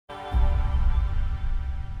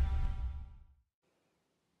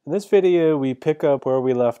In this video, we pick up where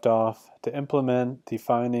we left off to implement the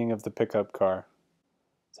finding of the pickup car.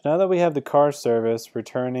 So now that we have the car service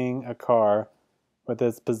returning a car with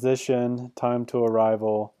its position, time to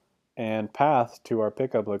arrival, and path to our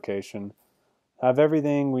pickup location, I have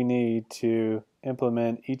everything we need to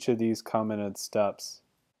implement each of these commented steps.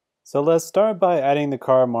 So let's start by adding the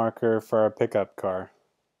car marker for our pickup car.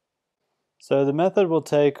 So the method will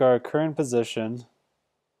take our current position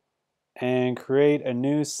and create a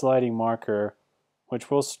new sliding marker,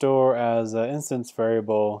 which we'll store as an instance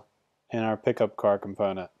variable in our pickup car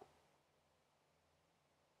component.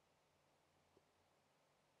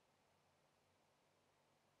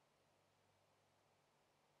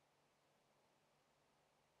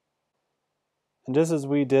 And just as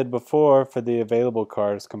we did before for the available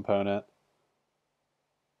cars component,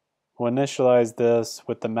 we'll initialize this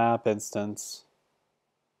with the map instance,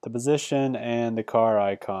 the position, and the car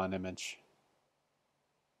icon image.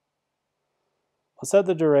 We'll set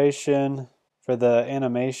the duration for the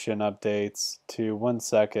animation updates to 1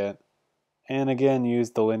 second, and again use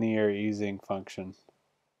the linear easing function.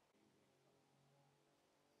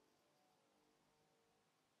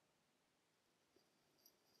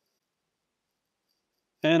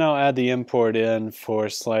 And I'll add the import in for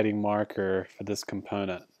sliding marker for this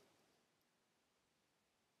component.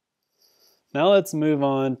 Now let's move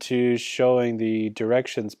on to showing the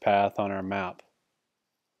directions path on our map.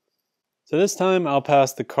 So this time I'll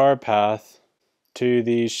pass the car path to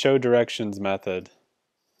the show directions method.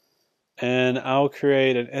 And I'll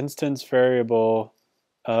create an instance variable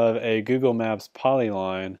of a Google Maps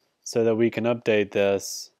polyline so that we can update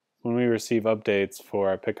this when we receive updates for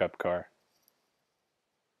our pickup car.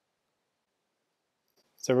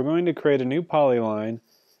 So we're going to create a new polyline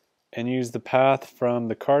and use the path from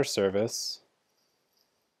the car service,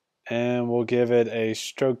 and we'll give it a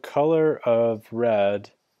stroke color of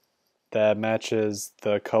red that matches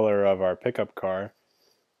the color of our pickup car,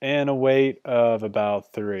 and a weight of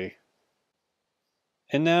about 3.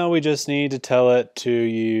 And now we just need to tell it to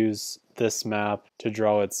use this map to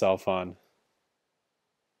draw itself on.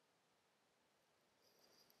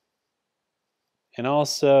 And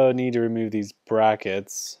also need to remove these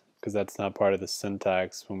brackets because that's not part of the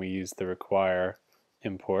syntax when we use the require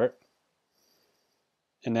import.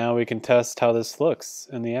 And now we can test how this looks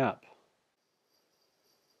in the app.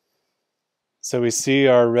 So we see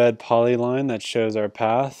our red polyline that shows our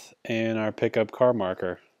path and our pickup car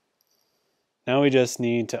marker. Now we just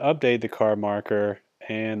need to update the car marker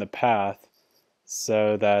and the path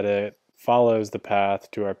so that it follows the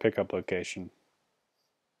path to our pickup location.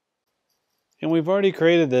 And we've already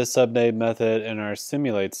created this update method in our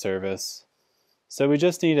simulate service, so we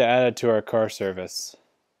just need to add it to our car service.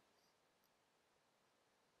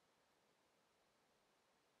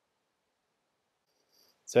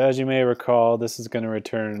 So as you may recall, this is going to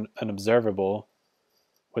return an observable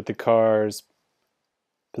with the car's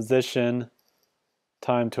position,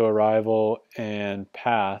 time to arrival, and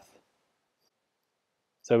path.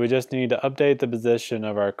 So we just need to update the position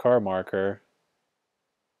of our car marker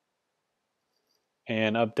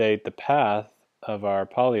and update the path of our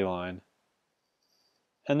polyline,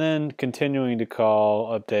 and then continuing to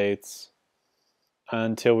call updates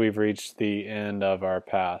until we've reached the end of our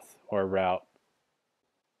path or route.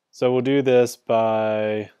 So we'll do this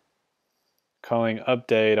by calling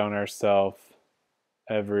update on ourself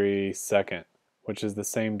every second, which is the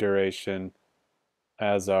same duration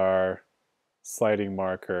as our sliding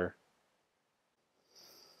marker.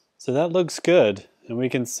 So that looks good, and we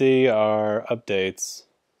can see our updates,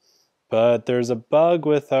 but there's a bug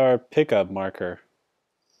with our pickup marker.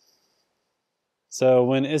 So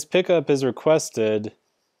when isPickup is requested,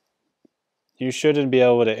 you shouldn't be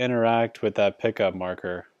able to interact with that pickup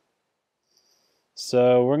marker.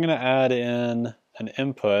 So we're going to add in an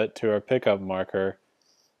input to our pickup marker,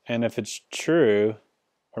 and if it's true,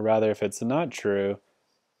 or rather if it's not true,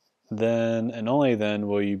 then and only then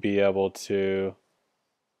will you be able to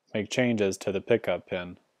make changes to the pickup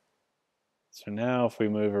pin. So now if we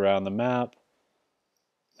move around the map,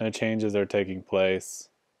 no changes are taking place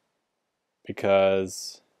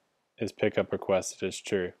because isPickup requested is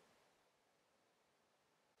true.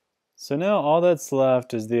 So now all that's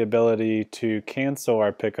left is the ability to cancel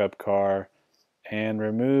our pickup car and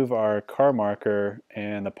remove our car marker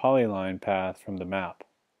and the polyline path from the map.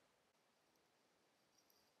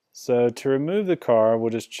 So to remove the car,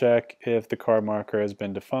 we'll just check if the car marker has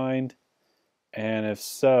been defined, and if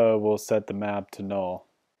so, we'll set the map to null,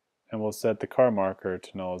 and we'll set the car marker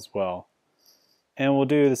to null as well. And we'll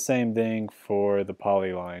do the same thing for the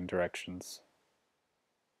polyline directions.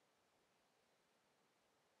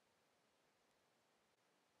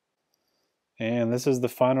 And this is the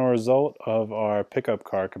final result of our pickup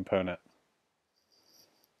car component.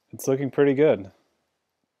 It's looking pretty good,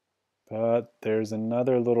 but there's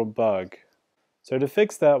another little bug. So to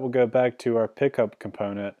fix that, we'll go back to our pickup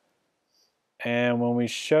component, and when we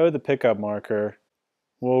show the pickup marker,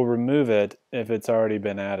 we'll remove it if it's already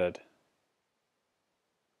been added.